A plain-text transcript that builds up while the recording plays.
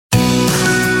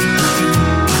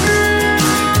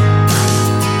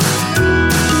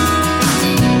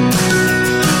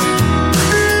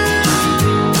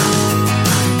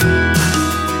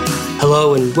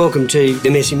Hello and welcome to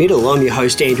The Messy Middle. I'm your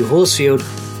host Andrew Horsfield,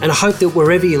 and I hope that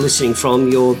wherever you're listening from,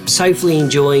 you're safely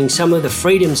enjoying some of the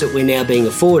freedoms that we're now being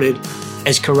afforded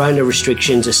as corona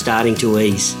restrictions are starting to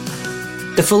ease.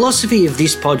 The philosophy of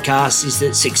this podcast is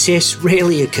that success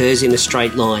rarely occurs in a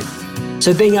straight line.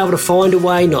 So being able to find a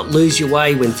way, not lose your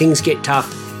way when things get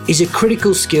tough, is a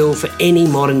critical skill for any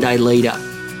modern day leader.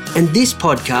 And this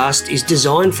podcast is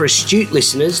designed for astute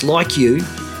listeners like you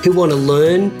who want to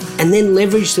learn and then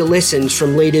leverage the lessons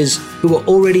from leaders who are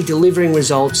already delivering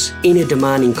results in a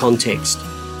demanding context.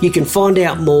 You can find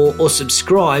out more or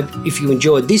subscribe if you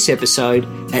enjoyed this episode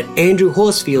at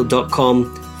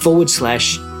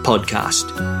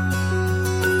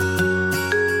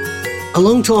andrewhorsfield.com/podcast. A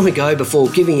long time ago, before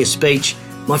giving a speech,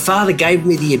 my father gave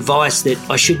me the advice that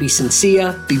I should be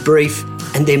sincere, be brief,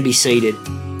 and then be seated.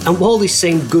 And while this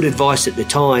seemed good advice at the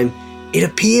time, it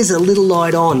appears a little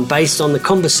light on based on the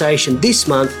conversation this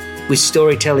month with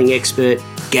storytelling expert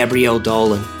Gabrielle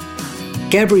Dolan.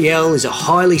 Gabrielle is a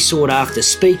highly sought-after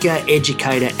speaker,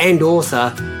 educator and author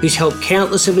who's helped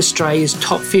countless of Australia's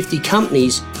top 50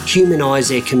 companies humanise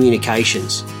their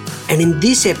communications. And in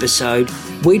this episode,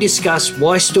 we discuss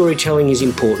why storytelling is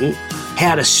important,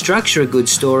 how to structure a good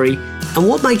story, and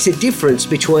what makes a difference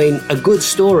between a good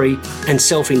story and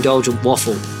self-indulgent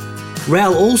waffle.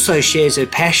 Ral also shares her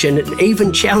passion and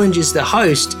even challenges the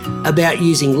host about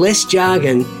using less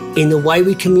jargon in the way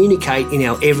we communicate in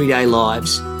our everyday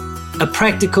lives. A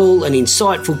practical and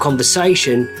insightful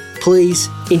conversation. Please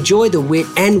enjoy the wit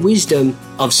and wisdom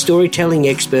of storytelling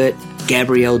expert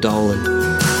Gabrielle Dolan.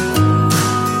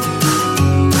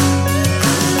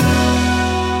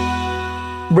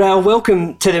 Ral,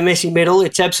 welcome to The Messy Middle.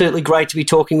 It's absolutely great to be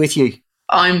talking with you.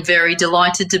 I'm very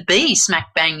delighted to be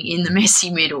smack bang in the messy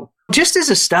middle. Just as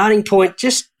a starting point,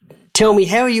 just tell me,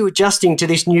 how are you adjusting to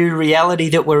this new reality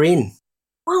that we're in?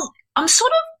 Well, I'm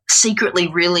sort of secretly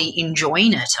really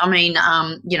enjoying it. I mean,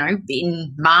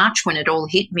 in March, when it all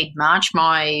hit, mid-March,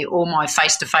 all my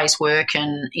face-to-face work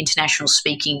and international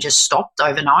speaking just stopped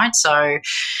overnight. So,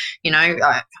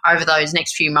 over those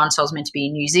next few months, I was meant to be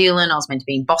in New Zealand, I was meant to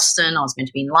be in Boston, I was meant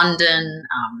to be in London,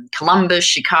 Columbus,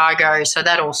 Chicago. So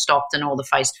that all stopped and all the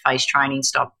face-to-face training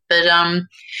stopped. But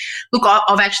look,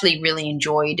 I've actually really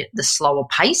enjoyed the slower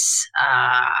pace.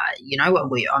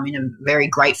 I'm very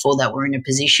grateful that we're in a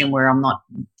position where I'm not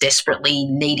desperately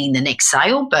needing the next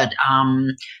sale. But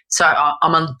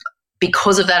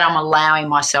because of that, I'm allowing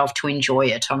myself to enjoy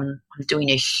it. I'm doing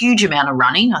a huge amount of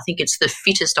running. I think it's the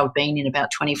fittest I've been in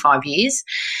about 25 years,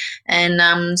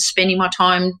 and spending my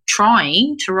time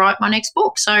trying to write my next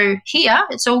book. So here,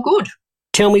 it's all good.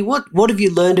 Tell me, what have you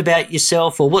learned about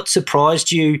yourself, or what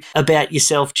surprised you about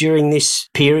yourself during this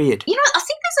period? I think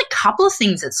there's a couple of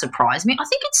things that surprised me. I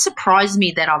think it surprised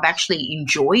me that I've actually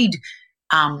enjoyed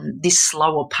this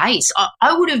slower pace.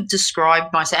 I would have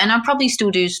described myself, and I probably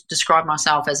still do describe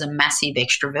myself as a massive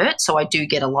extrovert, so I do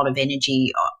get a lot of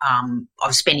energy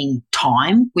of spending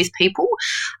time with people.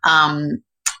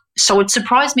 So it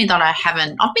surprised me that I've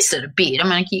missed it a bit. I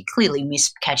mean, I clearly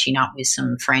miss catching up with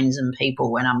some friends and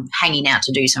people when I'm hanging out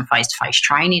to do some face-to-face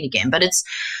training again. But it's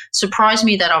surprised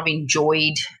me that I've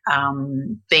enjoyed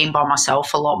being by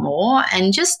myself a lot more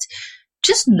and just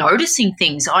noticing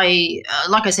things.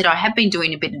 Like I said, I have been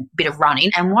doing a bit of running,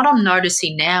 and what I'm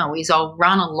noticing now is I'll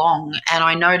run along and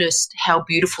I noticed how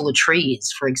beautiful a tree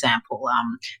is, for example.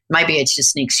 Maybe it's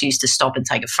just an excuse to stop and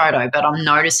take a photo, but I'm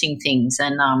noticing things.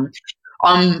 And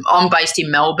I'm based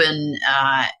in Melbourne,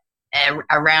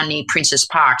 around near Princess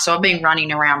Park. So I've been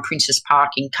running around Princess Park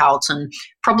in Carlton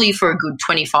probably for a good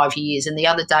 25 years. And the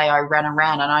other day I ran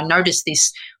around and I noticed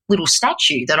this little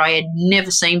statue that I had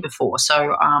never seen before.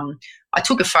 So I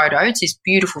took a photo. It's this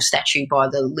beautiful statue by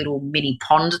the little mini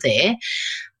pond there.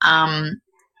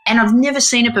 And I've never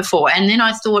seen it before. And then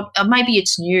I thought, maybe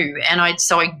it's new.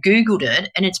 So I Googled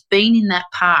it, and it's been in that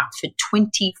park for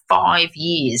 25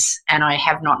 years, and I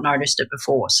have not noticed it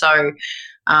before. So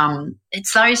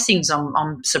it's those things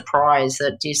I'm surprised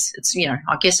that it's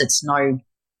I guess it's no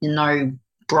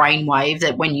brainwave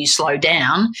that when you slow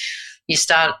down, you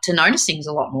start to notice things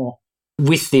a lot more.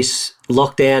 With this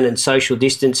lockdown and social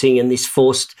distancing and this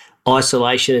forced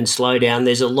isolation and slowdown,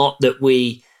 there's a lot that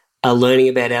we are learning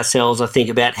about ourselves, I think,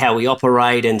 about how we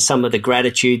operate and some of the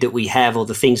gratitude that we have or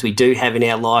the things we do have in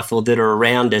our life or that are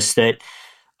around us, that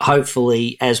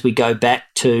hopefully as we go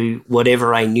back to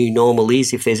whatever a new normal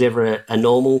is, if there's ever a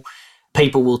normal,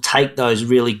 people will take those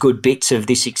really good bits of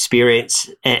this experience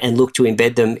and look to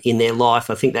embed them in their life.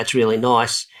 I think that's really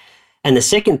nice. And the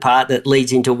second part that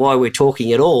leads into why we're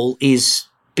talking at all is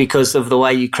because of the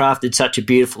way you crafted such a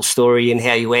beautiful story and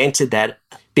how you answered that,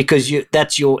 because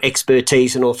that's your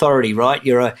expertise and authority, right?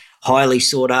 You're a highly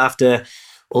sought after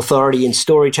authority in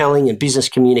storytelling and business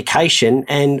communication.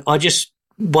 And I just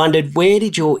wondered, where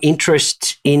did your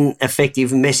interest in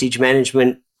effective message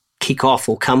management kick off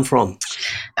or come from?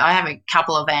 I have a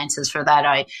couple of answers for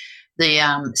that.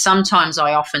 Sometimes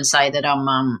I often say that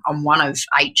I'm one of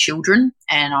 8 children,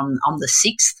 and I'm the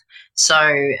 6th. So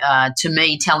to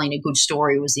me, telling a good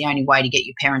story was the only way to get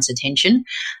your parents' attention.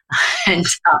 And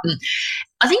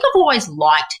I think I've always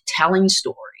liked telling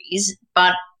stories,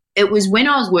 but it was when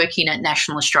I was working at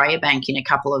National Australia Bank in a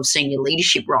couple of senior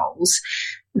leadership roles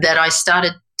that I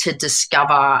started to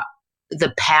discover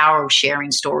the power of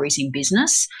sharing stories in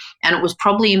business. And it was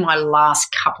probably in my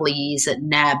last couple of years at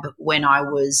NAB when I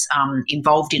was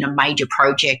involved in a major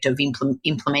project of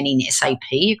implementing SAP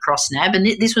across NAB. And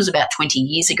this was about 20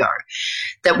 years ago.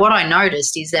 That what I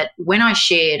noticed is that when I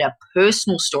shared a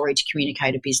personal story to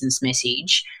communicate a business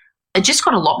message, it just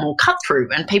got a lot more cut through,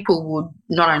 and people would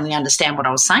not only understand what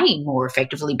I was saying more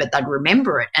effectively, but they'd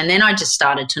remember it. And then I just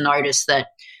started to notice that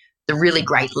the really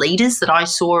great leaders that I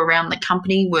saw around the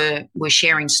company were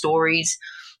sharing stories.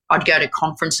 I'd go to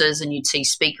conferences and you'd see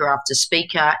speaker after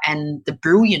speaker, and the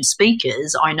brilliant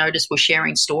speakers I noticed were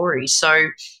sharing stories. So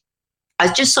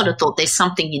I just sort of thought there's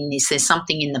something in this. There's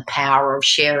something in the power of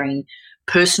sharing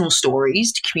personal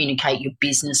stories to communicate your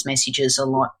business messages a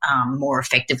lot more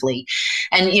effectively.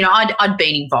 And, you know, I'd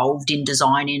been involved in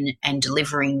designing and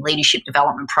delivering leadership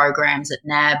development programs at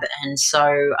NAB. And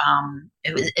so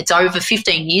it's over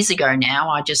 15 years ago now,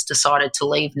 I just decided to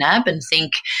leave NAB and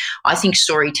I think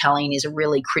storytelling is a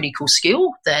really critical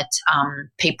skill that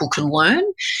people can learn.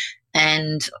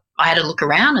 And I had a look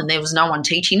around and there was no one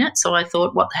teaching it. So I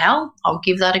thought, what the hell, I'll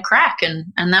give that a crack.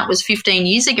 And that was 15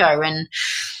 years ago. And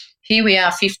here we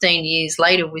are 15 years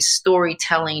later with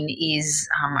storytelling is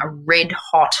a red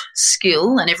hot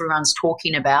skill and everyone's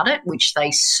talking about it, which they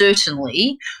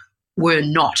certainly were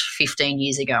not 15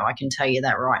 years ago. I can tell you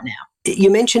that right now.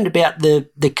 You mentioned about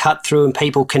the cut through and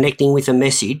people connecting with a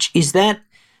message. Is that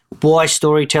why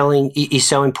storytelling is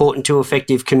so important to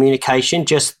effective communication,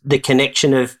 just the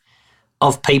connection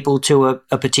of people to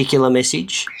a particular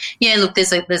message? Yeah, look,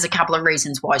 there's a couple of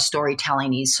reasons why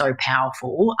storytelling is so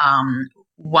powerful.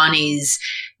 One is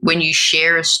when you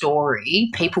share a story,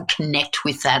 people connect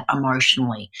with that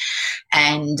emotionally.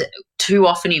 And too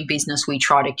often in business, we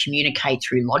try to communicate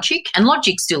through logic, and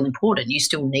logic's still important. You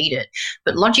still need it,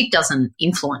 but logic doesn't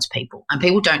influence people and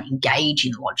people don't engage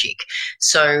in logic.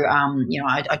 So,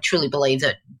 I truly believe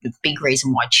that the big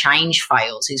reason why change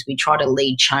fails is we try to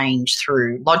lead change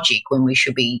through logic when we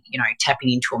should be,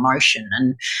 tapping into emotion.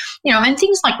 And, and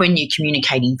things like when you're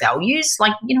communicating values,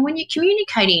 like, when you're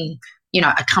communicating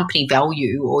a company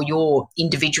value or your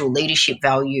individual leadership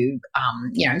value,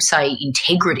 say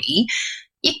integrity,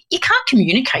 you can't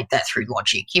communicate that through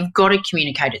logic. You've got to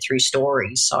communicate it through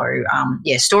stories. So,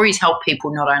 stories help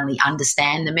people not only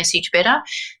understand the message better,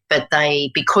 but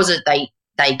they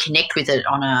connect with it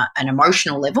on an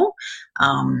emotional level,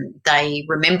 they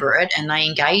remember it and they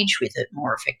engage with it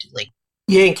more effectively.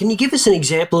 Yeah, and can you give us an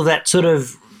example of that sort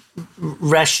of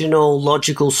rational,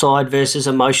 logical side versus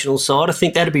emotional side? I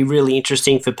think that'd be really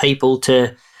interesting for people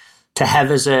to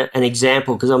have as an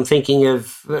example, because I'm thinking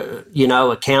of,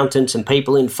 accountants and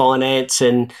people in finance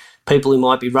and people who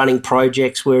might be running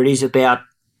projects where it is about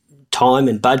time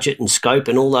and budget and scope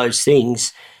and all those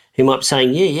things, who might be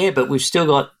saying, yeah, but we've still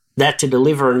got that to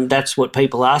deliver and that's what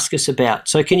people ask us about.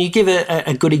 So can you give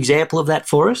a good example of that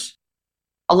for us?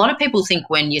 A lot of people think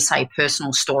when you say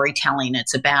personal storytelling,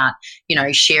 it's about,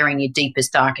 sharing your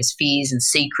deepest, darkest fears and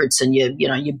secrets and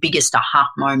your biggest aha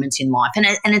moments in life. And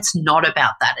it's not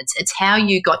about that. It's how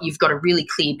you've got a really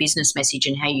clear business message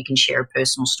and how you can share a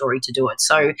personal story to do it.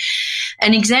 So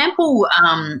an example,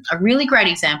 a really great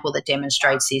example that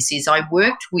demonstrates this is I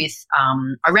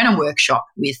ran a workshop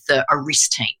with a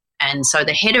risk team. And so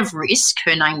the head of risk,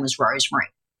 her name was Rosemary.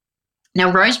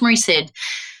 Now, Rosemary said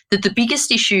that the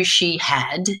biggest issue she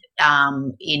had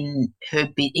in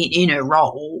her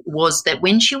role was that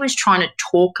when she was trying to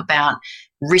talk about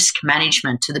risk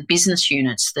management to the business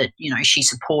units that she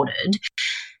supported,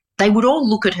 they would all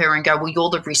look at her and go, "Well, you're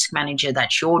the risk manager,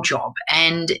 that's your job."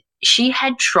 And she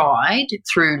had tried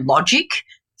through logic,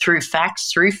 through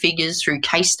facts, through figures, through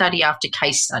case study after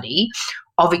case study,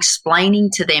 of explaining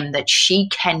to them that she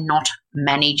cannot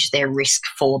manage their risk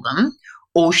for them.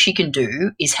 All she can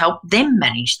do is help them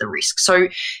manage the risk. So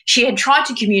she had tried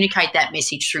to communicate that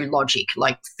message through logic,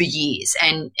 like for years.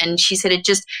 And she said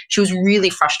she was really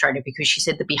frustrated because she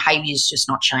said the behaviour is just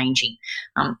not changing.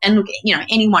 And look,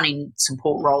 anyone in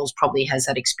support roles probably has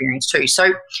that experience too. So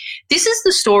this is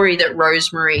the story that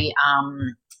Rosemary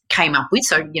came up with.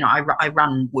 So, I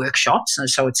run workshops.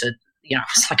 So it's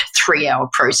it's like a 3-hour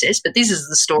process, but this is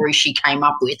the story she came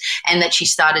up with and that she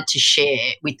started to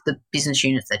share with the business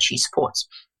units that she supports.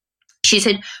 She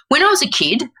said, when I was a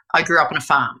kid, I grew up on a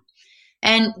farm.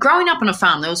 And growing up on a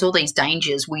farm, there was all these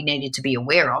dangers we needed to be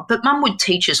aware of, but Mum would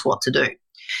teach us what to do.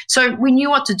 So we knew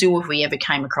what to do if we ever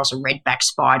came across a redback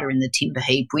spider in the timber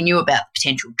heap. We knew about the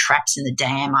potential traps in the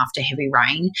dam after heavy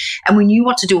rain, and we knew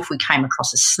what to do if we came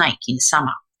across a snake in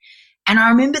summer. And I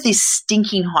remember this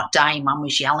stinking hot day, Mum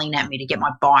was yelling at me to get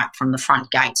my bike from the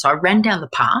front gate. So I ran down the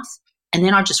path and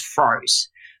then I just froze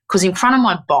because in front of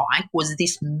my bike was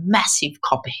this massive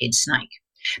copperhead snake.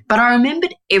 But I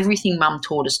remembered everything Mum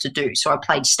taught us to do. So I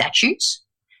played statues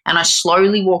and I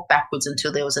slowly walked backwards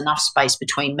until there was enough space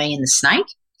between me and the snake,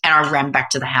 and I ran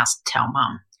back to the house to tell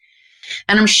Mum.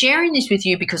 And I'm sharing this with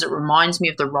you because it reminds me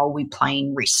of the role we play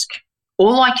in risk.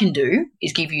 All I can do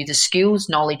is give you the skills,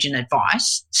 knowledge and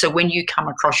advice so when you come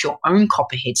across your own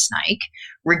copperhead snake,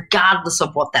 regardless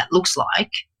of what that looks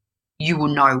like, you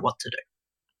will know what to do.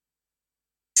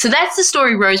 So that's the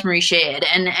story Rosemary shared,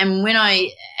 and when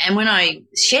I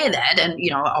share that, and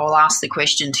I'll ask the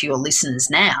question to your listeners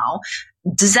now,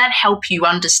 does that help you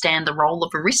understand the role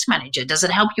of a risk manager? Does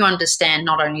it help you understand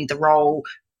not only the role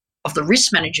of the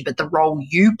risk manager, but the role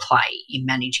you play in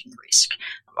managing risk?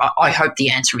 I hope the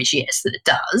answer is yes, that it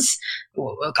does.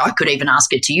 Well, I could even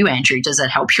ask it to you, Andrew. Does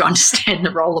that help you understand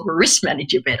the role of a risk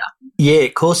manager better? Yeah,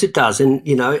 of course it does. And,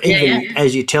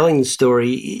 as you're telling the story,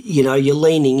 you're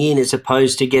leaning in as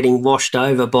opposed to getting washed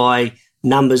over by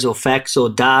numbers or facts or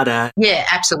data. Yeah,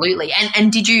 absolutely.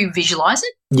 And did you visualise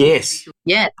it? Yes.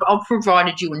 Yeah, I've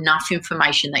provided you enough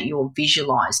information that you've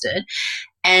visualised it.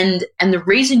 And the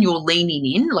reason you're leaning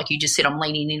in, like you just said, I'm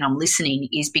leaning in, I'm listening,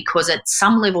 is because at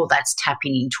some level that's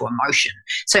tapping into emotion.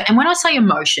 So, and when I say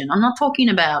emotion, I'm not talking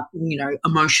about,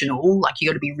 emotional, like you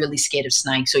got to be really scared of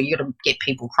snakes or you got to get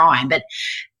people crying, but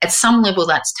at some level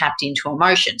that's tapped into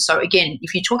emotion. So again,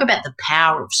 if you talk about the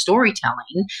power of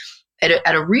storytelling,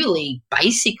 at a really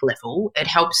basic level, it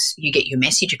helps you get your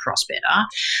message across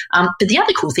better. But the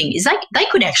other cool thing is they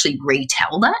could actually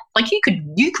retell that. Like you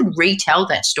could retell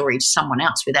that story to someone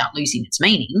else without losing its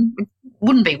meaning. It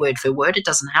wouldn't be word for word. It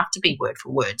doesn't have to be word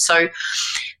for word. So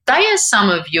they are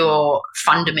some of your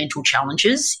fundamental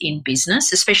challenges in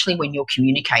business, especially when you're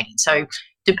communicating. So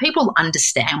do people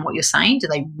understand what you're saying? Do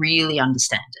they really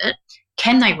understand it?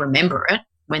 Can they remember it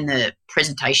when the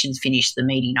presentation's finished, the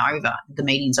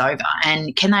meeting's over,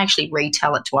 and can they actually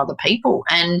retell it to other people?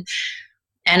 And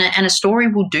a story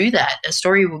will do that. A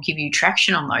story will give you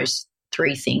traction on those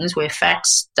three things where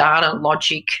facts, data,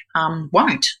 logic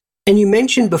won't. And you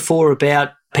mentioned before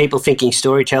about people thinking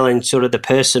storytelling sort of the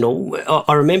personal.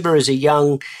 I remember as a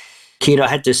young kid, I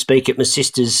had to speak at my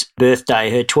sister's birthday,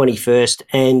 her 21st,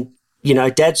 and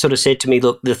Dad sort of said to me,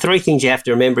 look, the three things you have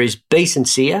to remember is be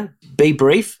sincere, be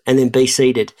brief, and then be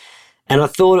seated. And I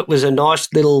thought it was a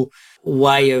nice little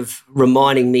way of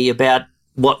reminding me about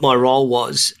what my role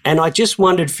was. And I just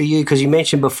wondered for you, because you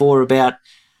mentioned before about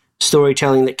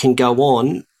storytelling that can go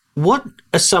on, what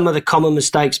are some of the common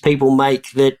mistakes people make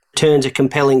that turns a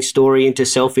compelling story into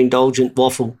self-indulgent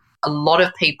waffle? A lot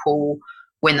of people,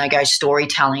 when they go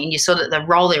storytelling, they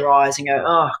roll their eyes and go,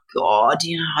 oh, God,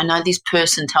 I know this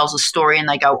person tells a story, and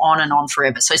they go on and on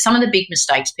forever. So some of the big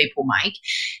mistakes people make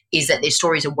is that their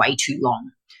stories are way too long.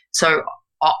 So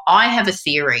I have a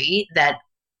theory that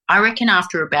I reckon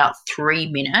after about 3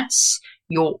 minutes,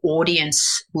 your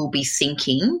audience will be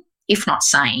thinking, if not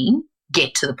saying,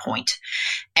 get to the point.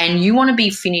 And you want to be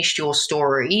finished your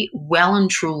story well and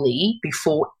truly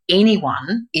before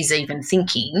anyone is even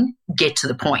thinking, get to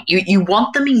the point. You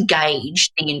want them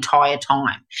engaged the entire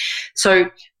time. So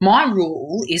my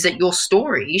rule is that your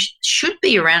story should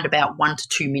be around about 1 to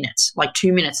 2 minutes, like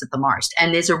 2 minutes at the most.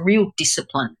 And there's a real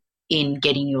discipline in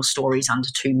getting your stories under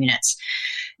 2 minutes.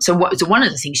 So one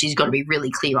of the things is you've got to be really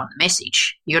clear on the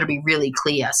message. You've got to be really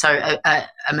clear. So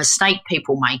a mistake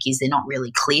people make is they're not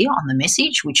really clear on the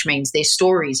message, which means their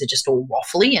stories are just all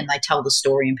waffly, and they tell the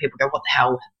story and people go, what the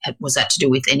hell was that to do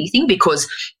with anything? Because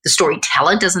the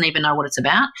storyteller doesn't even know what it's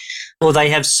about. Or they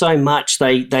have so much,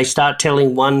 they start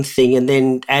telling one thing and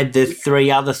then add the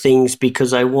 3 other things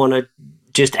because they want to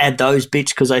just add those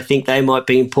bits because I think they might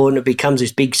be important. It becomes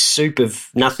this big soup of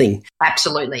nothing.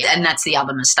 Absolutely. And that's the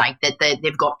other mistake, that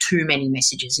they've got too many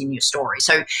messages in your story.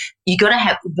 So you got to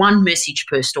have one message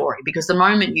per story, because the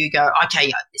moment you go,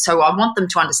 okay, so I want them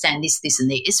to understand this, this and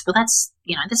this, well, that's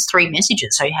 3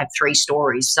 messages. So you have 3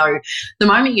 stories. So the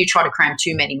moment you try to cram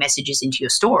too many messages into your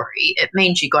story, it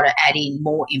means you've got to add in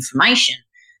more information.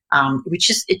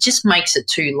 it just makes it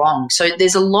too long. So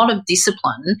there's a lot of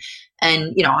discipline.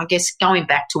 And, I guess going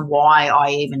back to why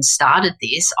I even started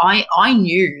this, I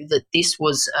knew that this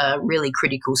was a really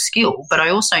critical skill, but I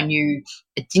also knew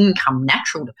it didn't come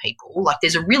natural to people. Like,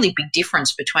 there's a really big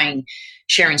difference between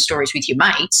sharing stories with your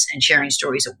mates and sharing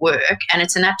stories at work, and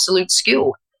it's an absolute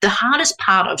skill. The hardest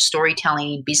part of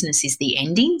storytelling in business is the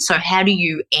ending. So how do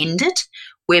you end it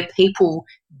where people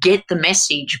get the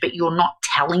message, but you're not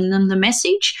telling them the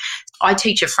message? I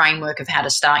teach a framework of how to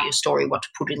start your story, what to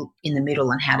put in the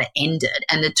middle, and how to end it.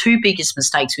 And the two biggest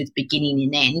mistakes with beginning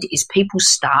and end is people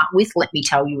start with, let me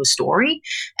tell you a story.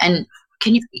 And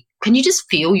can you just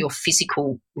feel your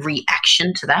physical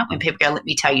reaction to that when people go, let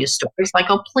me tell you a story? It's like,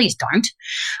 oh, please don't.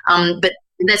 But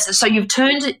so you've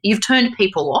turned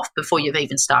people off before you've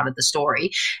even started the story,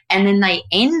 and then they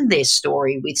end their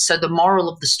story with, so the moral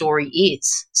of the story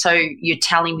is. So you're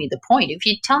telling me the point. If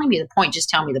you're telling me the point, just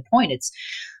tell me the point.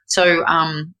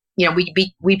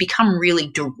 We become really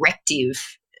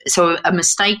directive. So a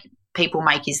mistake people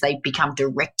make is they become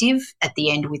directive at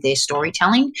the end with their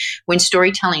storytelling, when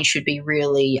storytelling should be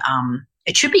really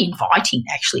it should be inviting,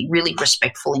 actually, really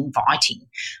respectful, inviting.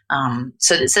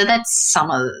 So that's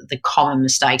some of the common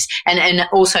mistakes. And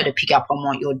also, to pick up on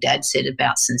what your dad said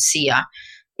about sincere,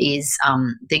 is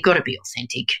they've got to be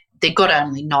authentic. They've got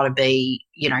only not to be,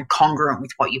 congruent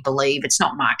with what you believe. It's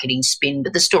not marketing spin,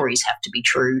 but the stories have to be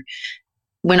true.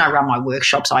 When I run my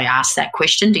workshops, I ask that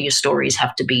question, do your stories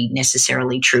have to be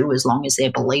necessarily true as long as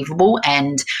they're believable?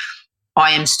 And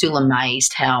I am still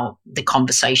amazed how the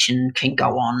conversation can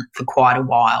go on for quite a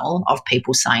while of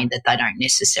people saying that they don't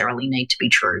necessarily need to be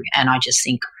true. And I just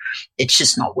think it's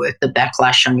just not worth the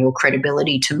backlash on your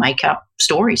credibility to make up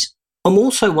stories. I'm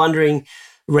also wondering,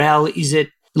 Raoul, is it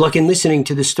like, in listening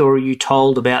to the story you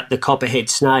told about the copperhead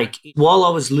snake, while I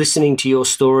was listening to your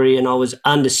story and I was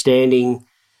understanding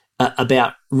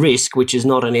about risk, which is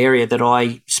not an area that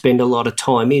I spend a lot of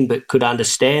time in, but could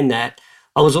understand that,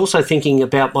 I was also thinking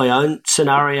about my own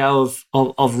scenario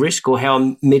of risk, or how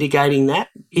I'm mitigating that.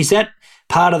 Is that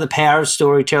part of the power of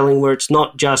storytelling, where it's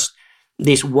not just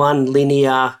this one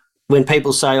linear, when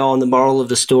people say, oh, and the moral of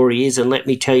the story is, and let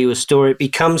me tell you a story, it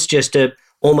becomes just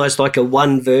almost like a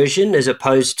one version, as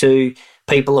opposed to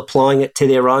people applying it to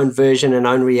their own version and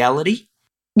own reality?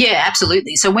 Yeah,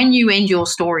 absolutely. So when you end your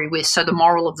story with, so the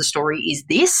moral of the story is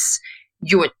this,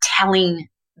 you are telling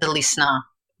the listener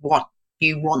what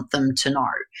you want them to know.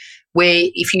 Where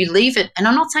if you leave it, and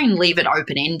I'm not saying leave it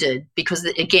open-ended, because,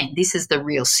 again, this is the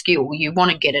real skill. You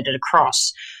want to get it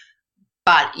across,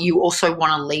 but you also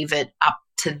want to leave it up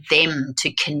to them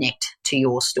to connect to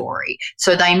your story.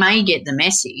 So they may get the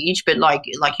message, but like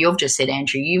you've just said,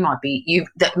 Andrew,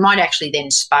 that might actually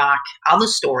then spark other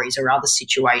stories or other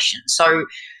situations. So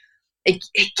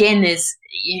again, there's,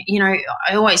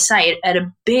 I always say, at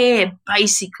a bare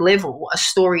basic level, a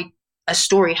story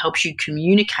helps you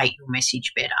communicate your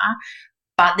message better.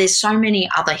 But there's so many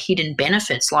other hidden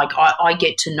benefits. Like I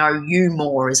get to know you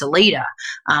more as a leader,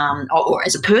 or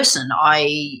as a person.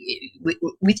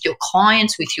 With your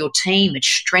clients, with your team, it's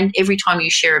strength. Every time you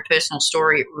share a personal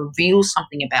story, it reveals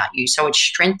something about you. So it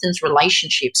strengthens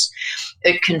relationships.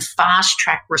 It can fast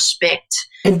track respect.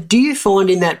 And do you find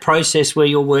in that process where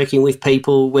you're working with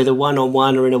people, whether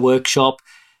one-on-one or in a workshop,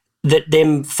 that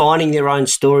them finding their own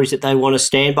stories that they want to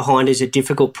stand behind is a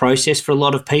difficult process for a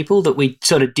lot of people, that we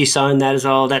sort of disown that as,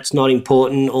 oh, that's not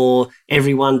important, or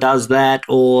everyone does that,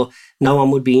 or no one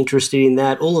would be interested in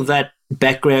that, all of that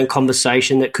background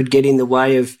conversation that could get in the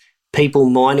way of people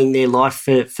mining their life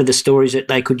for the stories that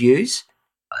they could use?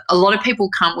 A lot of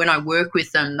people come, when I work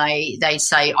with them, they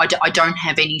say, I don't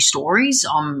have any stories,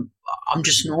 I'm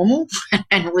just normal.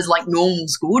 And it was like,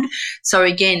 normal's good. So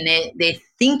again, they're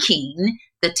thinking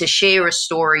that to share a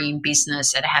story in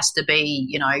business, it has to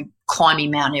be,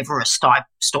 climbing Mount Everest type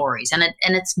stories. And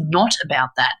it's not about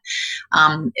that.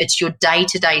 It's your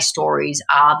day-to-day stories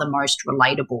are the most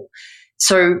relatable.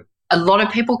 So a lot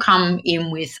of people come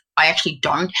in with, I actually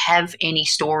don't have any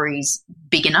stories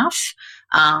big enough.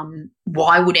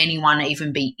 Why would anyone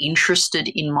even be interested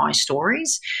in my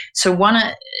stories? So one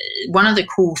of the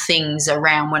cool things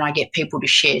around when I get people to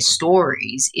share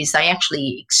stories is they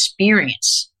actually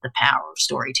experience the power of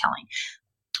storytelling.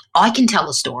 I can tell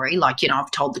a story, like, I've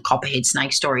told the copperhead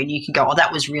snake story, and you can go, oh,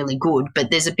 that was really good.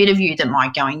 But there's a bit of you that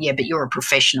might go, yeah, but you're a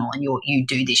professional and you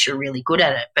do this, you're really good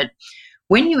at it. But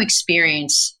when you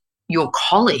experience your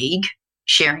colleague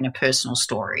sharing a personal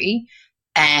story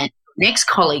and next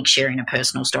colleague sharing a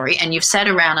personal story, and you've sat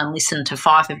around and listened to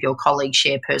 5 of your colleagues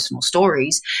share personal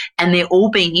stories, and they're all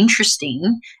being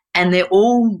interesting, and they're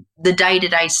all the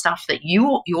day-to-day stuff that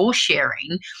you're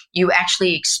sharing. You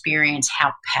actually experience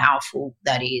how powerful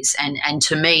that is. And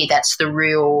to me, that's the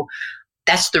real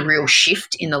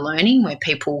shift in the learning, where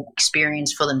people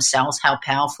experience for themselves how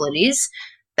powerful it is.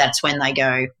 That's when they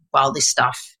go, well, this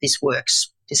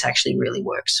works. This actually really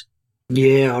works.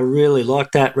 Yeah, I really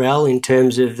like that, Ral, in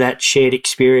terms of that shared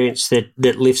experience that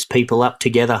lifts people up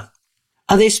together.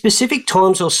 Are there specific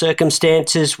times or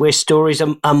circumstances where stories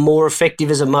are more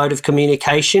effective as a mode of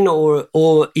communication,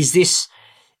 or is this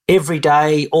every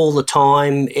day, all the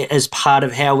time, as part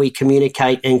of how we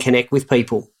communicate and connect with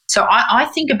people? So I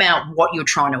think about what you're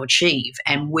trying to achieve,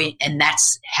 and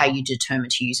that's how you determine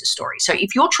to use a story. So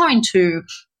if you're trying to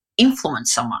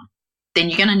influence someone, then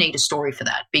you're going to need a story for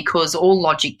that, because all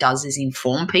logic does is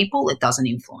inform people. It doesn't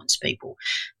influence people.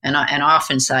 And I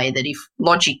often say that if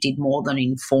logic did more than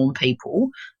inform people,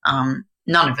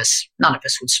 none of us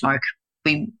would smoke.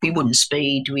 We wouldn't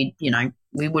speed. We'd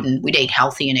eat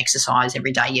healthy and exercise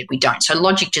every day, yet we don't. So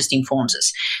logic just informs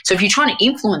us. So if you're trying to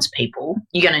influence people,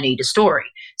 you're going to need a story.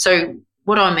 So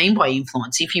what do I mean by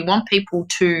influence? If you want people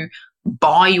to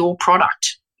buy your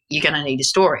product, you're going to need a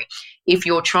story. If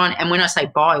you're trying, and when I say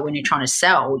buy, when you're trying to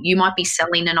sell, you might be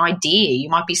selling an idea, you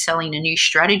might be selling a new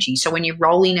strategy. So when you're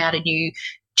rolling out a new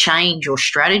change or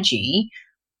strategy,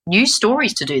 use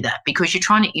stories to do that, because you're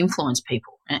trying to influence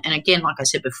people. And again, like I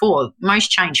said before,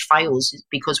 most change fails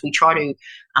because we try to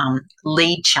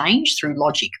lead change through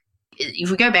logic. If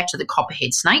we go back to the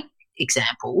copperhead snake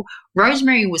example,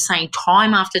 Rosemary was saying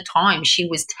time after time, she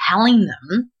was telling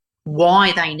them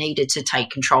why they needed to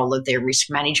take control of their risk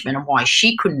management and why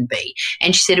she couldn't be.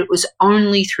 And she said it was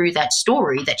only through that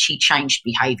story that she changed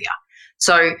behavior.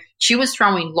 So she was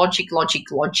throwing logic,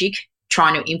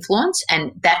 trying to influence,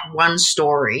 and that one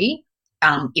story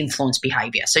influenced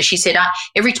behavior. So she said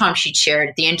every time she'd share it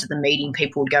at the end of the meeting,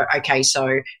 people would go, okay,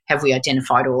 so have we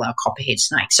identified all our copperhead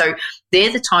snakes? So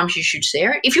they're the times you should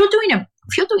share it. If you're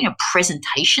doing a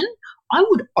presentation, I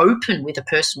would open with a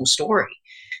personal story.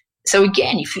 So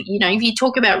again, if you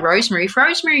talk about Rosemary, if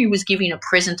Rosemary was giving a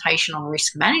presentation on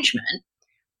risk management,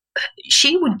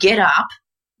 she would get up,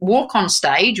 walk on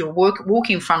stage or walk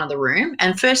in front of the room,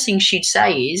 and first thing she'd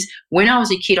say is, when I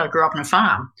was a kid, I grew up on a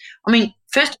farm. I mean,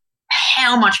 first,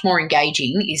 how much more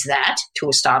engaging is that to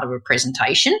a start of a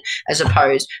presentation, as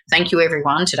opposed, thank you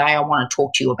everyone, today I want to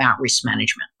talk to you about risk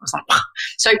management. I was like, wow.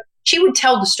 So she would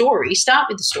tell the story, start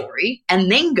with the story,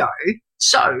 and then go,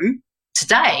 so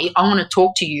today I want to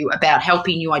talk to you about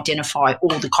helping you identify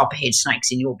all the copperhead snakes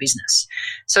in your business.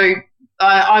 So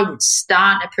I would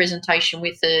start a presentation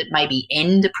with it, maybe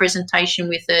end a presentation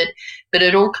with it, but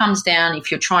it all comes down, if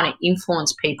you're trying to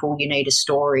influence people, you need a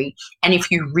story, and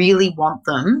if you really want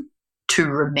them to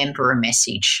remember a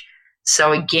message.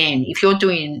 So again, if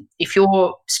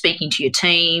you're speaking to your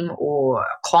team or a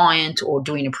client or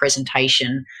doing a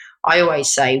presentation, I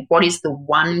always say, what is the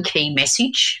one key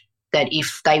message that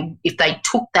if they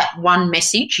took that one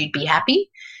message, you'd be happy,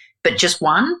 but just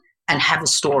one, and have a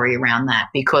story around that,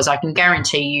 because I can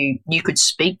guarantee you could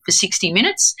speak for 60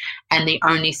 minutes and the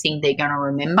only thing they're going to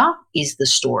remember is the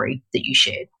story that you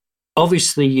shared.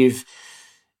 Obviously, you've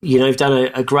done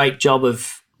a great job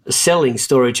of selling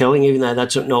storytelling, even though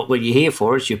that's not what you're here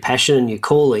for. It's your passion and your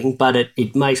calling, but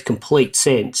it makes complete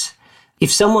sense.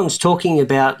 If someone's talking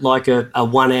about like a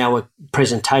 1 hour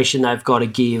presentation they've got to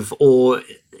give, or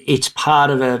it's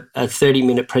part of a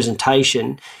 30-minute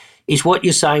presentation, is what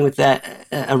you're saying with that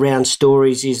around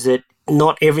stories is that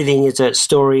not everything is a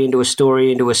story into a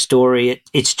story into a story.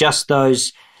 It's just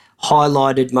those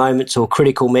highlighted moments or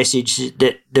critical message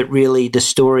that really the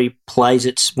story plays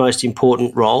its most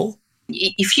important role.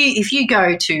 If you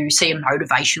go to see a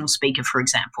motivational speaker, for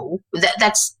example,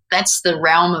 that's the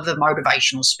realm of a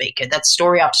motivational speaker. That's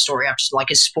story after story after,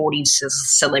 like a sporting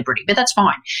celebrity, but that's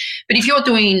fine. But if you're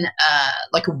doing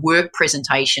like a work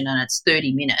presentation and it's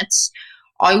 30 minutes,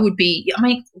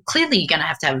 clearly you're going to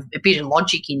have a bit of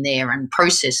logic in there and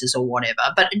processes or whatever,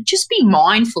 but just be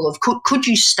mindful of, could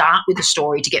you start with a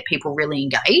story to get people really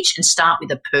engaged and start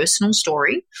with a personal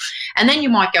story? And then you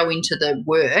might go into the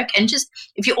work and just,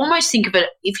 if you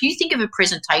think of a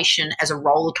presentation as a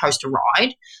roller coaster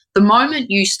ride, the moment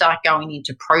you start going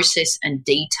into process and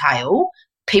detail,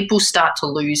 people start to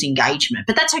lose engagement,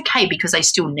 but that's okay because they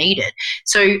still need it.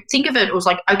 So think of it was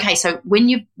like, okay, so when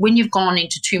you've gone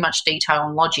into too much detail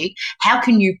and logic, how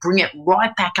can you bring it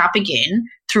right back up again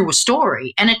through a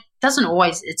story? And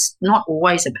it's not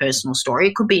always a personal story.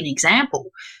 It could be an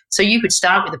example. So you could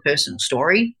start with a personal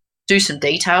story, do some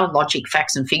detail, logic,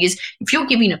 facts and figures. If you're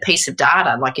giving a piece of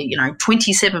data, like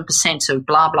 27% of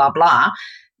blah, blah, blah,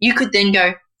 you could then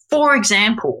go, for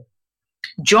example,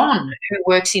 John, who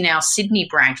works in our Sydney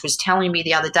branch, was telling me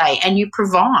the other day, and you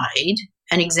provide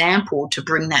an example to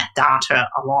bring that data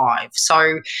alive.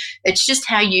 So it's just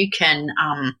how you can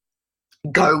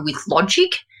go with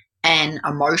logic and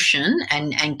emotion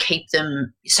and keep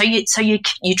them. So you're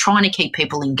trying to keep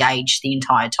people engaged the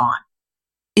entire time.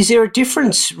 Is there a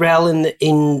difference, Ral,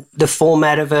 in the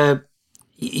format of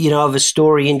a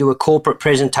story into a corporate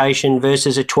presentation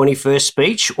versus a 21st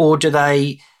speech, or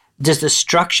does the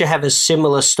structure have a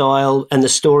similar style and the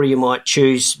story you might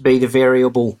choose be the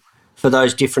variable for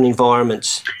those different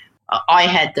environments? I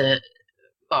had the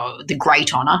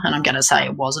great honour, and I'm going to say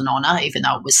it was an honour, even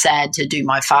though it was sad, to do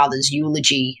my father's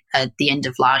eulogy at the end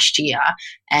of last year.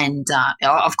 And,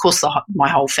 of course, my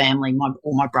whole family,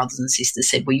 all my brothers and sisters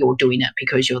said, well, you're doing it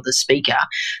because you're the speaker.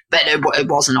 But it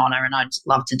was an honour, and I'd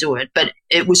love to do it. But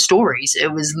it was stories.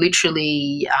 It was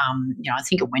literally, I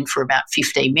think it went for about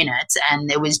 15 minutes, and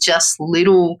there was just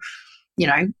little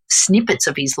snippets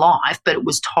of his life, but it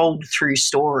was told through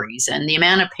stories. And the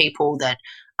amount of people that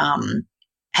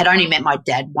had only met my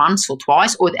dad once or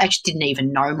twice, or actually didn't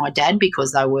even know my dad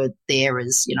because they were there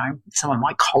as, some of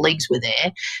my colleagues were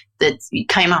there, that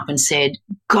came up and said,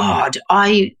 God,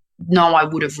 I know I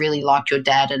would have really liked your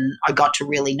dad and I got to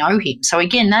really know him. So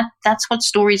again, that's what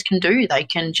stories can do. They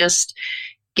can just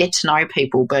get to know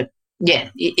people. But yeah,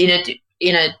 in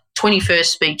a 21st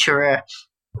speech or a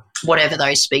whatever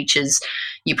those speeches,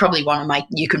 you probably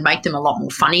you could make them a lot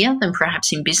more funnier than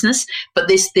perhaps in business, but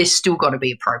they're still got to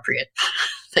be appropriate.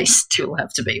 They still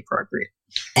have to be appropriate.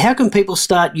 How can people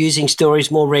start using stories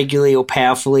more regularly or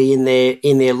powerfully in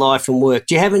their life and work?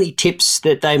 Do you have any tips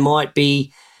that they might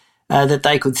be that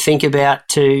they could think about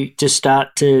to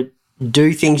start to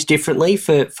do things differently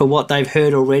for what they've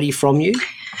heard already from you?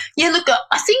 Yeah, look,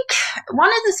 I think one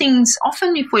of the things,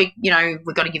 often if we've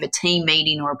got to give a team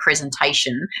meeting or a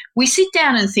presentation, we sit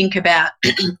down and think about,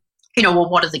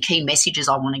 what are the key messages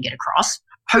I want to get across?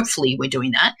 Hopefully we're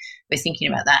doing that. We're thinking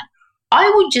about that. I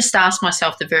would just ask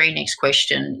myself the very next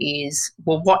question is,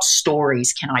 well, what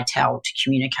stories can I tell to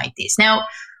communicate this? Now,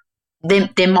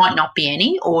 there might not be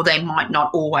any, or they might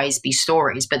not always be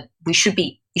stories, but you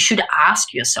should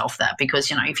ask yourself that,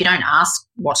 because, if you don't ask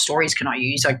what stories can I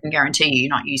use, I can guarantee you're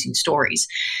not using stories.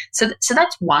 So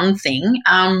that's one thing.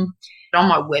 On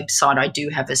my website, I do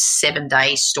have a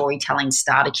 7-day storytelling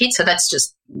starter kit. So that's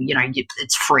just,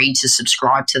 it's free to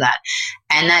subscribe to that.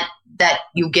 And that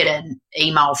you'll get an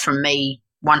email from me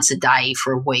once a day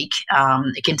for a week.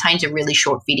 It contains a really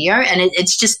short video, and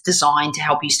it's just designed to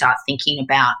help you start thinking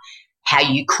about how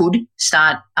you could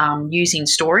start using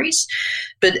stories.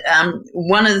 But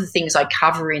one of the things I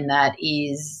cover in that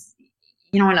is,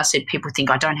 when I said people think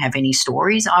I don't have any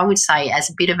stories, I would say as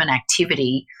a bit of an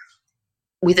activity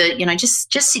with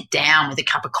just sit down with a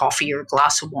cup of coffee or a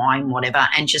glass of wine, whatever,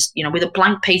 and just, with a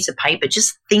blank piece of paper,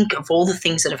 just think of all the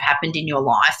things that have happened in your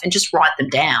life and just write them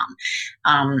down.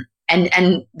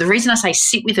 And the reason I say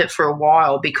sit with it for a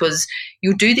while, because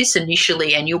you'll do this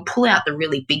initially and you'll pull out the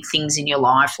really big things in your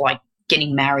life, like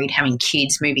getting married, having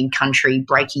kids, moving country,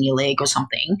 breaking your leg or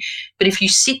something. But if you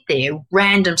sit there,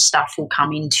 random stuff will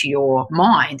come into your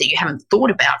mind that you haven't thought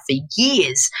about for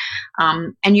years.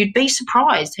 And you'd be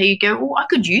surprised how you go, oh, I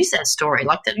could use that story.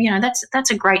 Like that, that's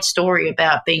a great story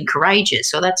about being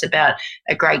courageous, or that's about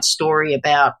a great story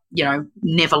about,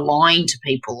 never lying to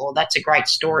people, or that's a great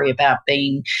story about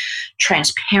being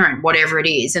transparent, whatever it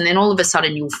is. And then all of a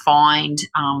sudden you'll find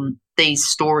these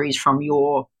stories from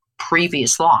your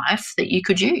previous life that you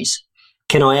could use.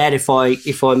 Can I add, if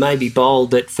I may be bold,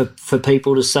 that for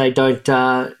people to say don't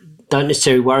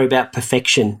necessarily worry about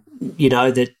perfection.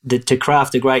 That to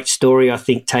craft a great story, I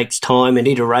think, takes time and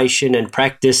iteration and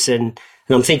practice. And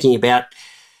I'm thinking about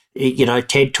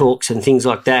TED Talks and things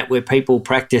like that, where people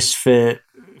practice for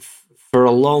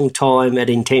a long time at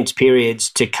intense periods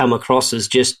to come across as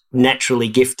just naturally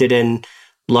gifted and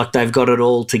like they've got it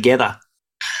all together.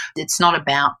 It's not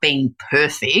about being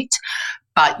perfect,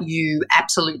 but you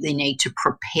absolutely need to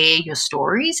prepare your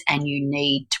stories and you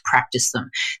need to practice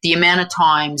them. The amount of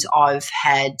times I've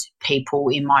had people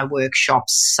in my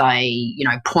workshops say,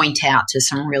 point out to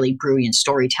some really brilliant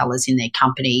storytellers in their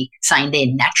company saying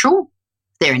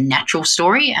they're a natural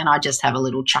story, and I just have a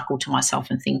little chuckle to myself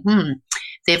and think,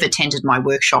 they've attended my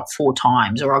workshop 4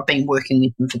 times, or I've been working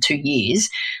with them for 2 years.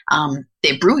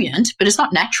 They're brilliant, but it's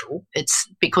not natural. It's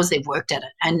because they've worked at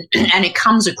it. And it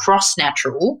comes across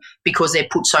natural because they've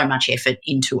put so much effort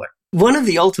into it. One of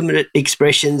the ultimate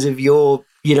expressions of your,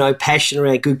 passion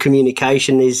around good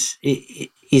communication is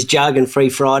Jargon-Free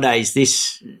Fridays,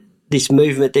 this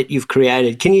movement that you've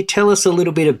created. Can you tell us a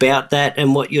little bit about that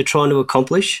and what you're trying to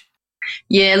accomplish?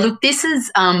 Yeah, look, this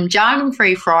is Jargon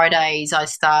Free Fridays. I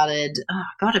started,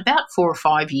 about 4 or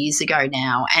 5 years ago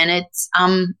now, and it's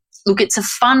a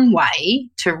fun way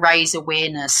to raise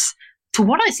awareness to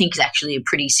what I think is actually a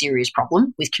pretty serious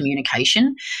problem with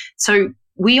communication. So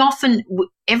we often,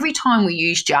 every time we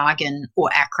use jargon or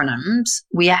acronyms,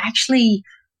 we are actually,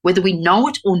 whether we know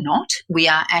it or not, we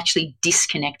are actually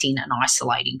disconnecting and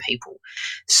isolating people.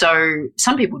 So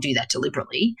some people do that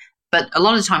deliberately, but a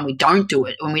lot of the time we don't do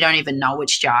it when we don't even know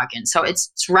it's jargon. So it's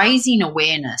raising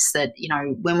awareness that,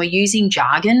 when we're using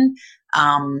jargon,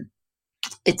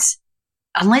 it's,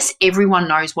 unless everyone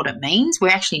knows what it means, we're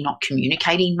actually not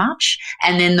communicating much.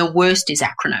 And then the worst is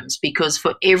acronyms, because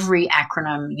for every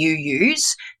acronym you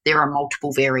use, there are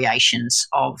multiple variations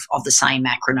of the same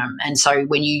acronym. And so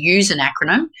when you use an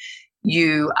acronym,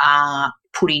 you are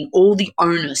putting all the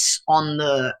onus on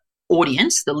the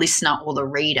audience, the listener or the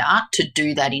reader, to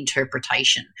do that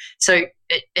interpretation. So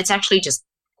it's actually just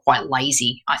quite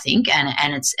lazy, I think,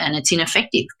 and it's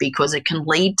ineffective because it can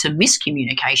lead to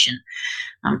miscommunication.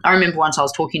 I remember once I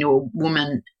was talking to a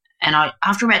woman, and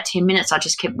after about 10 minutes, I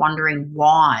just kept wondering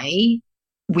why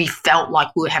we felt like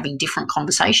we were having different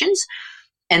conversations.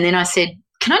 And then I said,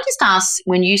 can I just ask,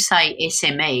 when you say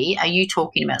SME, are you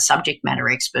talking about subject matter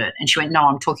expert? And she went, no,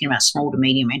 I'm talking about small to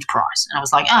medium enterprise. And I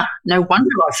was like, no wonder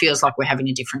it feels like we're having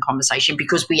a different conversation,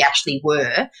 because we actually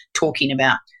were talking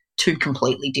about two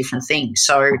completely different things.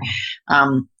 So,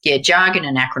 jargon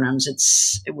and acronyms,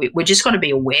 we're just got to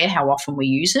be aware how often we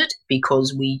use it,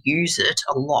 because we use it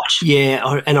a lot.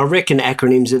 Yeah, and I reckon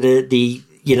acronyms are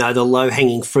the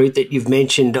low-hanging fruit that you've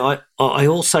mentioned. I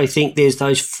also think there's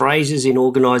those phrases in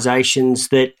organisations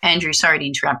that... Andrew, sorry to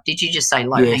interrupt. Did you just say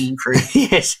low-hanging fruit?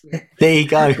 Yes, there you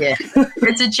go. Yeah,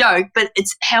 it's a joke, but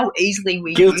it's how easily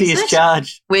we Guilty use it. as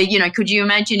charged. Where, could you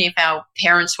imagine if our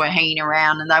parents were hanging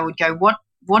around and they would go, what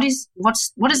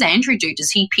does Andrew do?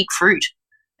 Does he pick fruit?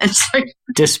 And so,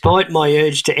 despite my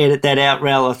urge to edit that out,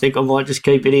 Ral, I think I might just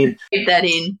keep it in. Keep that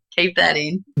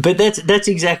in. But that's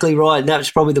exactly right. And that's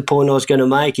probably the point I was going to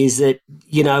make, is that,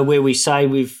 where we say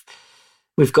we've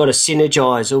got to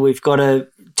synergise, or we've got to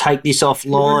take this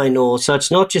offline, or so it's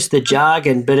not just the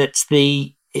jargon, but it's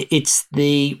the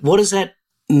what does that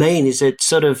mean? Is it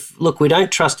sort of, look, we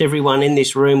don't trust everyone in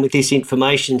this room with this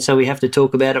information, so we have to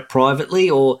talk about it privately,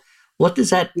 or what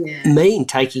does that mean,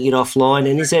 taking it offline?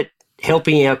 And is it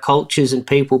helping our cultures and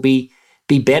people be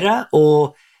better,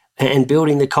 and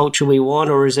building the culture we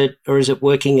want, or is it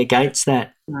working against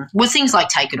that? Well, things like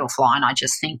take it offline, I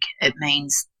just think it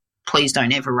means please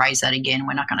don't ever raise that again.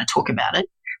 We're not going to talk about it.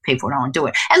 People don't want to do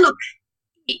it. And look,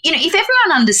 if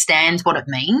everyone understands what it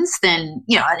means, then,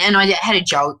 and I had a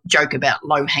joke about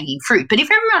low-hanging fruit, but if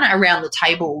everyone around the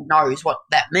table knows what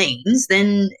that means,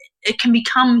 then it can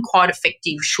become quite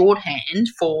effective shorthand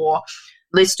for,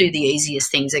 let's do the easiest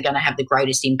things that are going to have the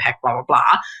greatest impact, blah, blah,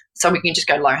 blah. So we can just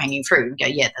go low-hanging fruit and go,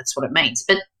 yeah, that's what it means.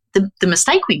 But the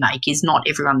mistake we make is not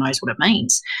everyone knows what it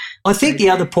means. I think the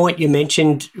other point you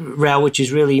mentioned, Ral, which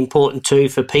is really important too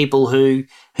for people who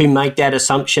make that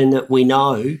assumption that we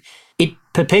know, it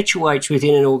perpetuates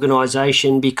within an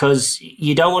organisation, because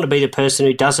you don't want to be the person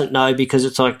who doesn't know, because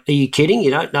it's like, are you kidding?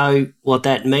 You don't know what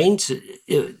that means.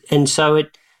 And so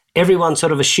everyone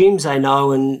sort of assumes they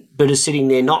know, but is sitting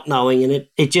there not knowing, and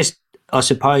it just, I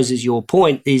suppose, is your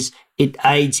point, is it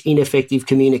aids ineffective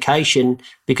communication,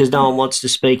 because no one wants to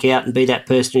speak out and be that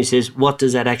person who says, what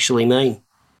does that actually mean?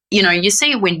 You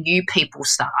see it when new people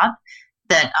start,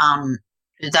 that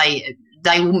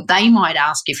they might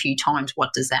ask a few times,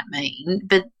 what does that mean?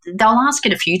 But they'll ask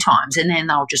it a few times and then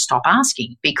they'll just stop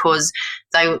asking, because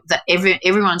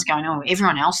everyone's going, oh,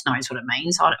 everyone else knows what it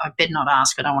means. I better not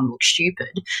ask. I don't want to look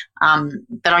stupid.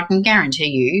 But I can guarantee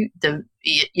you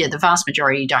the vast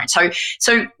majority don't.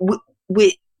 So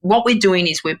what we're doing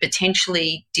is we're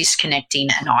potentially disconnecting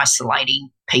and isolating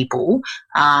people.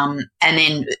 And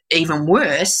then even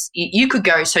worse, you could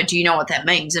go, so do you know what that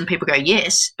means? And people go,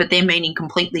 yes, but they're meaning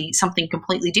something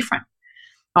completely different.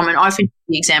 I mean, I've used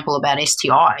the example about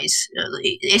STIs.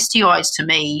 STIs to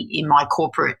me in my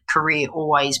corporate career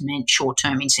always meant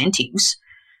short-term incentives.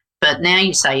 But now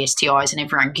you say STIs and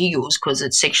everyone giggles because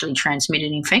it's sexually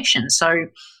transmitted infection. So,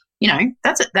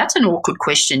 that's an awkward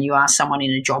question. You ask someone in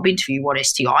a job interview what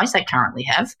STIs they currently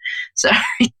have. So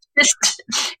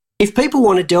if people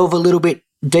want to delve a little bit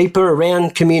deeper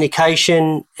around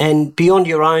communication and beyond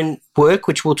your own work,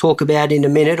 which we'll talk about in a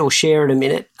minute or share in a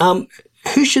minute,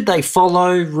 who should they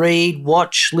follow, read,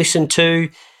 watch, listen to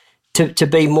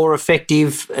be more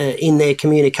effective in their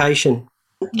communication?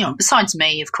 besides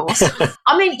me, of course.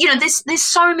 I mean, there's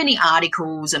so many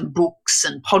articles and books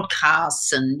and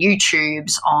podcasts and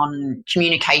YouTubes on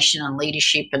communication and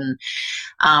leadership. And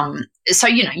so,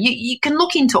 you can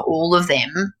look into all of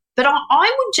them. But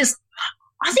I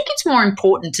think it's more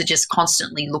important to just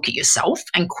constantly look at yourself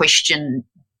and question,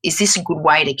 is this a good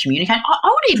way to communicate? I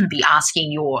would even be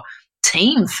asking your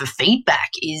team for feedback.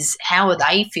 Is how are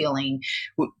they feeling?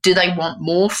 Do they want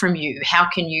more from you? How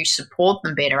can you support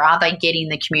them better? Are they getting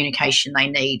the communication they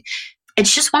need?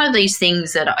 It's just one of these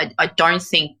things that I don't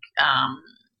think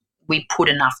we put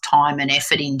enough time and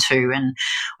effort into. And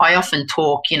I often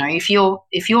talk, if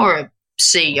you're a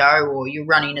CEO or you're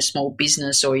running a small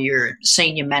business or you're a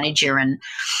senior manager, and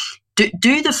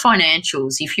do the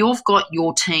financials. If you've got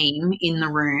your team in the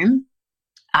room,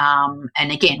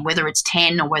 and again, whether it's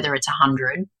 10 or whether it's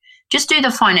 100, just do the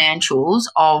financials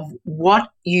of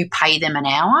what you pay them an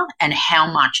hour and how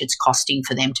much it's costing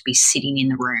for them to be sitting in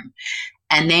the room.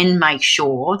 And then make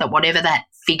sure that whatever that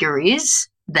figure is,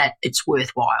 that it's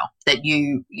worthwhile, that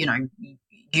you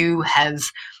have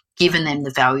given them the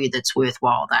value that's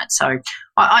worthwhile. That. So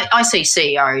I see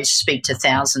CEOs speak to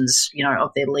thousands,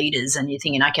 of their leaders, and you're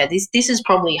thinking, okay, this is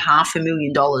probably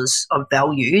 $500,000 of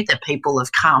value that people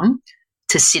have come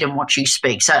to sit and watch you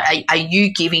speak. So are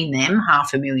you giving them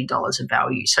 $500,000 of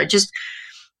value? So just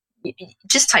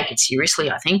take it seriously,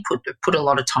 I think. Put a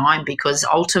lot of time, because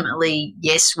ultimately,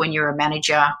 yes, when you're a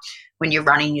manager, when you're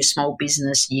running your small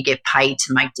business, you get paid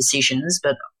to make decisions,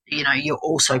 but you're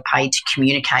also paid to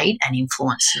communicate and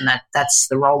influence, and that's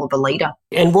the role of a leader.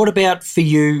 And what about for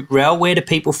you, Rel? Where do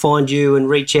people find you and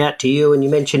reach out to you? And you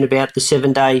mentioned about the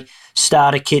 7-day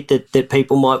starter kit that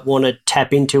people might want to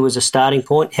tap into as a starting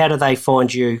point. How do they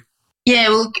find you? Yeah,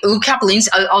 well, a couple of things.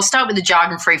 I'll start with the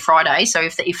Jargon-Free Friday. So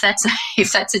if that's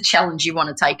a challenge you want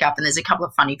to take up, and there's a couple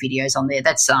of funny videos on there,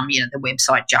 that's the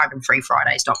website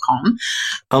jargonfreefridays.com.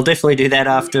 I'll definitely do that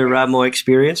after my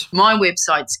experience. My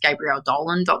website's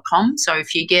gabrielledolan.com. So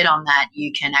if you get on that,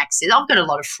 you can access. I've got a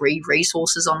lot of free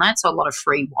resources on that. So a lot of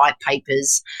free white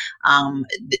papers.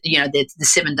 The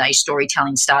 7-day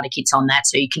storytelling starter kit's on that,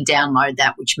 so you can download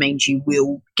that, which means you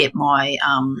will get my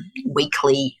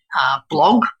weekly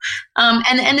blog,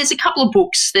 and there's a couple of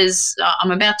books.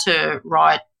 I'm about to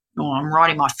write, or I'm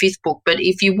writing my 5th book. But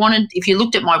if you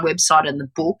looked at my website and the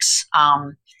books,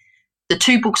 the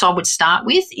 2 books I would start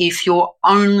with, if you're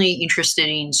only interested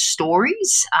in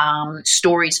stories,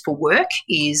 Stories for Work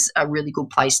is a really good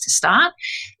place to start.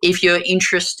 If you're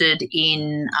interested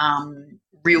in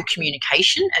real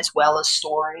communication as well as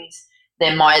stories,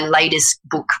 then my latest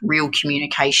book, Real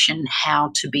Communication,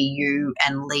 How to Be You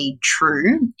and Lead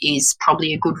True, is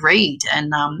probably a good read.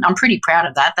 And I'm pretty proud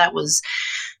of that. That was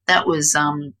a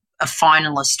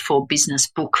finalist for Business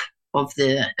Book of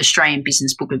the Australian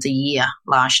Business Book of the Year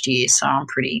last year. So I'm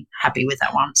pretty happy with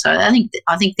that one. So I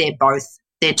think they're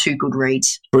 2 good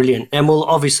reads. Brilliant. And we'll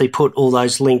obviously put all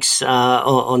those links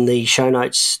on the show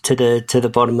notes to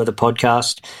the bottom of the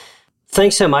podcast.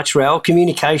 Thanks so much, Rel.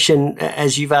 Communication,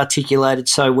 as you've articulated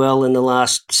so well in the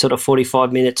last sort of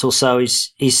 45 minutes or so,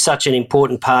 is such an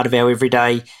important part of our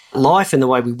everyday life and the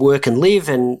way we work and live.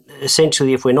 And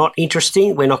essentially, if we're not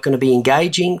interesting, we're not going to be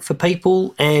engaging for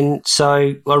people. And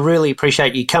so I really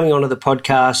appreciate you coming onto the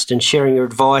podcast and sharing your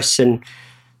advice and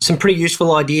some pretty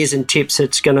useful ideas and tips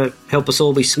that's going to help us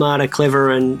all be smarter,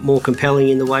 clever, and more compelling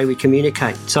in the way we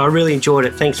communicate. So I really enjoyed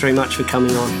it. Thanks very much for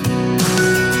coming on.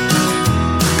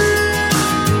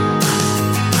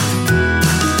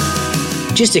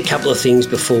 Just a couple of things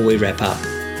before we wrap up.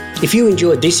 If you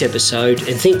enjoyed this episode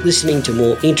and think listening to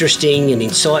more interesting and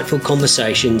insightful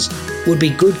conversations would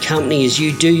be good company as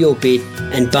you do your bit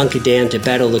and bunker down to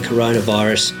battle the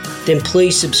coronavirus, then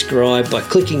please subscribe by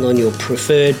clicking on your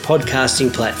preferred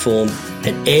podcasting platform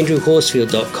at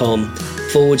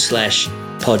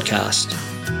andrewhorsfield.com/podcast.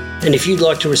 And if you'd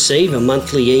like to receive a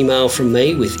monthly email from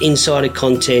me with insider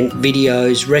content,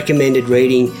 videos, recommended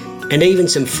reading, and even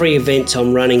some free events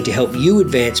I'm running to help you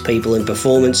advance people in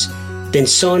performance, then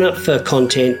sign up for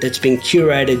content that's been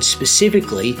curated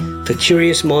specifically for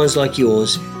curious minds like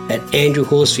yours at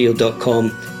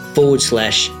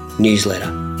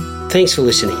andrewhorsfield.com/newsletter. Thanks for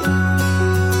listening.